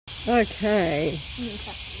Okay.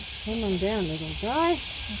 Come on down, little guy.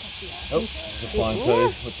 Oh, there's a flying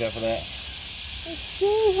poo. Watch out for that.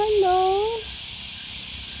 Hello.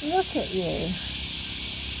 Look at you.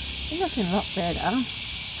 You're looking a lot better.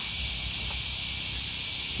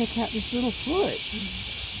 Check out this little foot.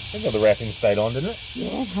 I think the wrapping stayed on, didn't it?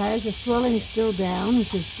 Yeah, it has. The swelling's still down,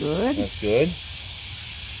 which is good. That's good.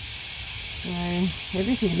 So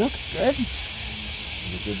everything looks good.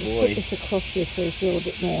 He's a good boy. Put this across here so he's a little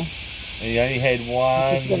bit more. And he only had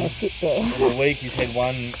one. He's going to sit there. In a week, he's had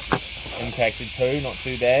one impacted poo, not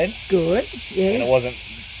too bad. Good, yeah. And it wasn't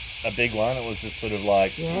a big one. It was just sort of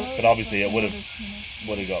like, yeah. But obviously it would have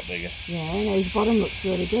got bigger. Yeah, and his bottom looks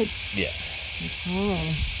really good. Yeah.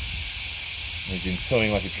 Okay. He's been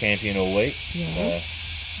pooing like a champion all week. Yeah.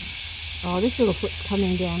 Oh, this little foot's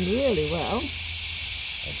coming down really well.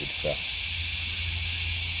 Good stuff.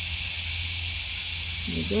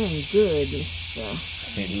 You're doing good, mister.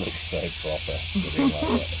 It looks so proper. Like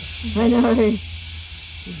that. I know.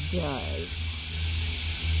 It does.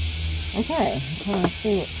 Okay, I'm trying to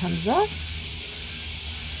see what comes up.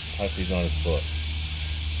 Hopefully he's on his foot.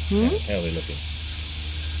 How are we looking?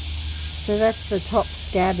 So that's the top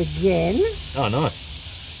scab again. Oh,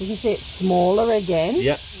 nice. You can see it's smaller again.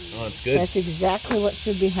 Yep. Oh, that's good. That's exactly what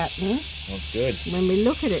should be happening. That's good. When we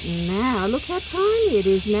look at it now, look how tiny it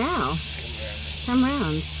is now. Come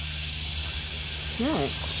round.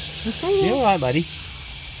 Look. Okay, you all right, buddy?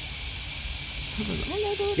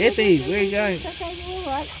 Jeffy, where are you going? Okay, you're all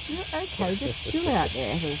right. You're okay. Just chill out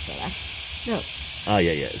there, little fella. Look. Oh,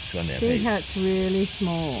 yeah, it's gone down. See how it's really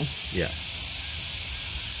small. Yeah.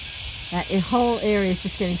 That whole area is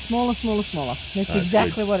just getting smaller, smaller, smaller. That's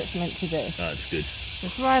exactly what it's meant to do. Oh, it's good.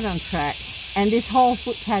 It's right on track. And this whole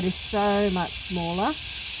foot pad is so much smaller.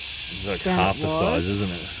 It's like half the size, isn't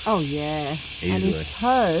it? Oh, yeah. Easily. And his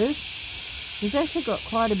toes, he's actually got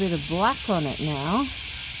quite a bit of black on it now.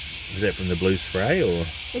 Is that from the blue spray, or?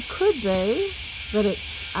 It could be, but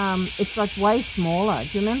it's like way smaller.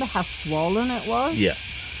 Do you remember how swollen it was? Yeah.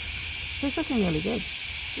 So it's looking really good.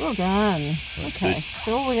 Well done. That's okay, good.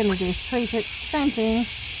 so all we're going to do is treat it. Same thing.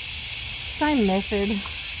 Same method.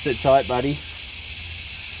 Sit tight, buddy.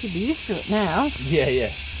 Should be used to it now. Yeah,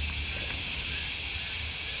 yeah.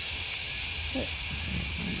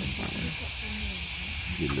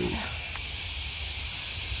 Good little.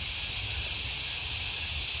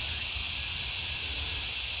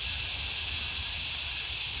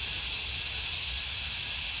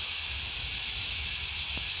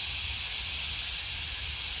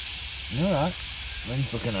 Alright,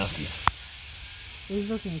 Lynn's looking after you. He's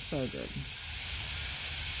looking so good.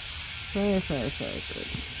 So, so, so good.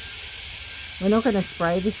 We're not going to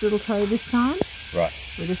spray this little toe this time. Right.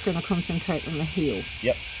 We're just going to concentrate on the heel.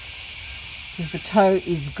 Yep. Because the toe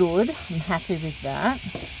is good. I'm happy with that.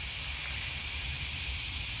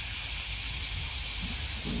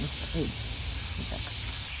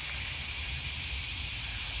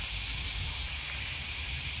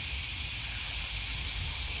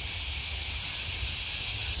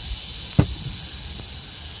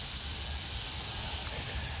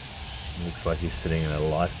 Looks like he's sitting in a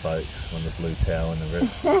lifeboat on the blue towel and the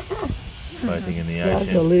rest floating in the Does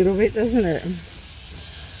ocean. a little bit, doesn't it?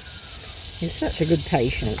 He's such a good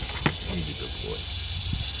patient. He's a good boy.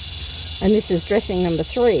 And this is dressing number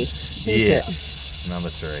 3. Yeah, number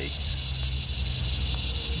 3.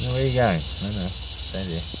 Now, where are you going? No, stand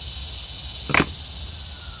here.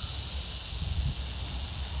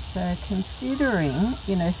 So considering,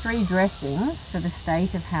 3 dressings for the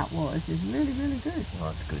state of how it was is really, really good. Oh,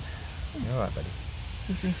 that's good. You're alright, buddy.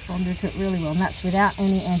 He's responded to it really well, and that's without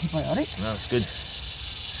any antibiotics. No, it's good.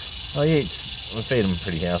 Oh, yeah, we feed them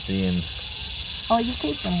pretty healthy and... Oh, you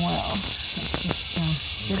feed them well. It's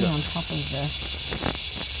just getting on top of the...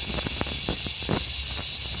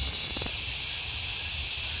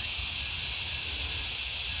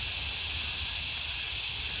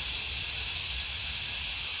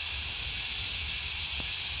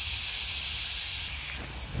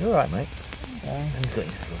 You're alright, mate. Yeah. He's got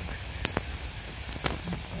your slug.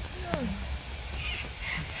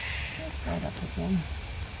 Right up again.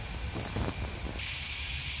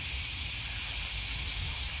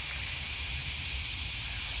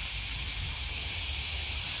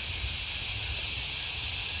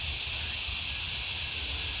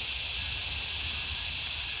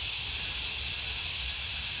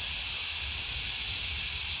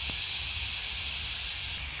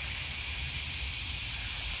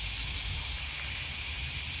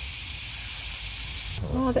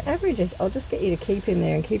 Oh, the average is, I'll just get you to keep him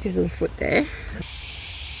there and keep his little foot there.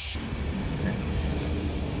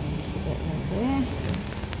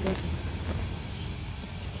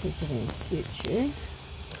 keep it in situ.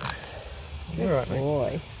 You're right, mate.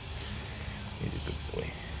 Boy. He's a good boy.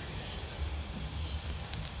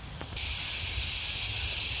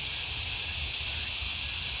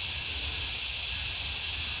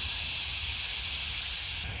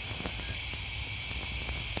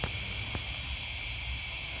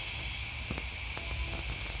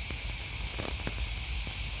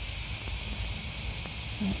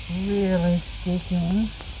 Really sticking.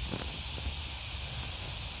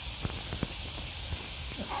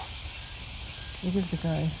 Give it a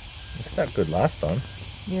go. It stuck good last time.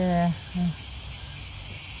 Yeah.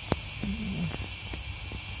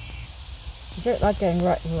 I don't like going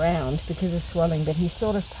right round because of swelling, but he's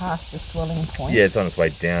sort of past the swelling point. Yeah, it's on its way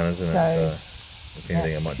down, isn't it? So if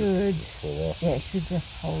anything, it might just fall off. Yeah, it should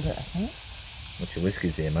just hold it, I think. What's your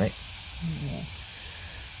whiskers there, mate?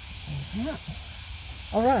 Yeah.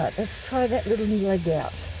 Alright, let's try that little new leg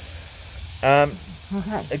out.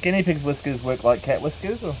 A guinea pig's whiskers work like cat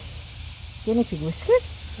whiskers, or? Guinea pig whiskers?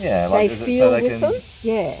 Yeah, like they is feel it so they with can... them?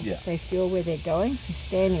 Yeah, Yeah. they feel where they're going. He's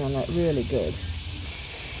standing on that really good.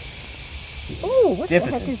 Oh, what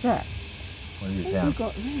Jefferson. the heck is that? What is it What down? have you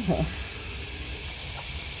got there?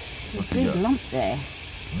 What's A he big got? lump there.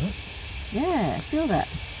 Yeah, feel that.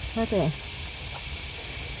 Right there.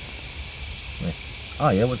 Oh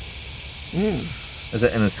yeah, what? Is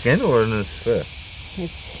it in his skin or in his fur? It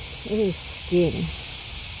is skin.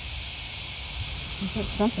 There's got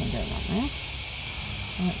something going on there.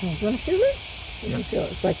 Right there. Do you want to feel it? You can feel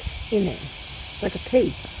it. It's like in there. It's like a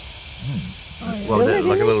pea. Well, is it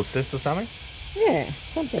like a little cyst or something? Yeah,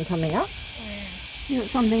 something coming up. You got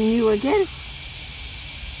something new again?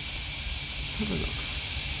 Have a look.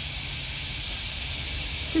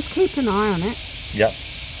 Just keep an eye on it. Yep.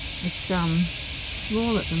 It's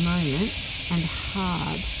small at the moment and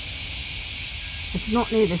hard. It's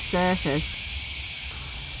not near the surface.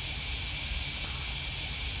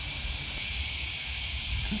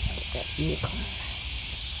 Let's get that ear clean.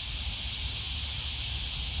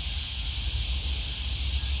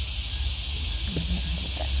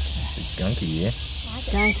 It's gunky, yeah.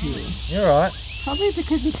 Gunky. You're alright. Probably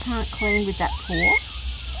because he can't clean with that paw.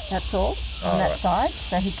 That's all. On that side.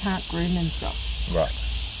 So he can't groom himself. Right.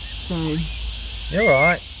 So You're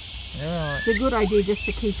alright. You're alright. it's a good idea just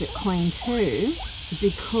to keep it clean too,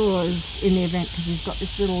 because in the event, because he's got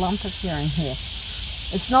this little lump appearing here.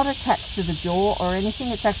 It's not attached to the jaw or anything,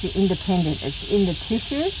 it's actually independent. It's in the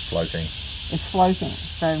tissue. Floating. It's floating.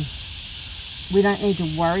 So we don't need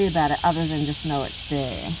to worry about it other than just know it's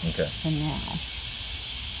there Okay. for now.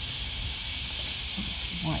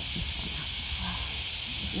 Wipe this one up.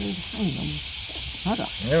 Hold on.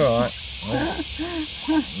 You're alright.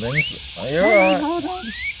 You're alright. Hold on.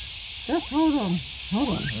 Just hold on. Hold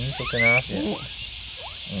on. He's looking after you.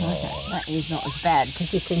 Okay, that is not as bad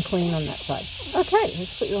because you can clean on that side. Okay,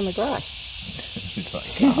 let's put you on the grass.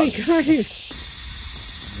 Here we go. You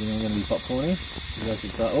know going to be popcorny? You guys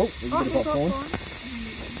should start. Oh, there's a bit of popcorn.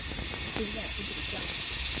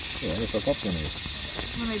 Yeah, that's what popcorn is.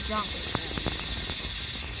 When I jump.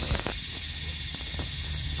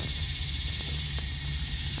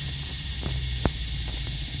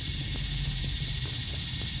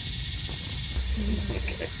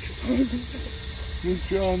 Good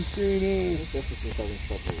John Cena.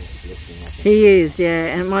 He is, yeah,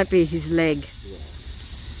 and it might be his leg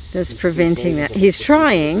that's preventing that. He's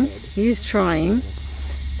trying,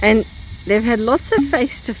 and they've had lots of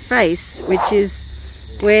face-to-face, which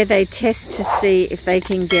is where they test to see if they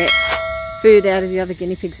can get food out of the other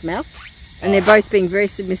guinea pig's mouth, and they're both being very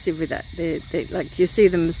submissive with that. They're like, you see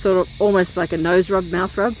them sort of almost like a nose rub,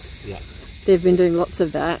 mouth rub. Yeah. They've been doing lots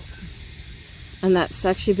of that, and that's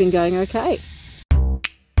actually been going okay.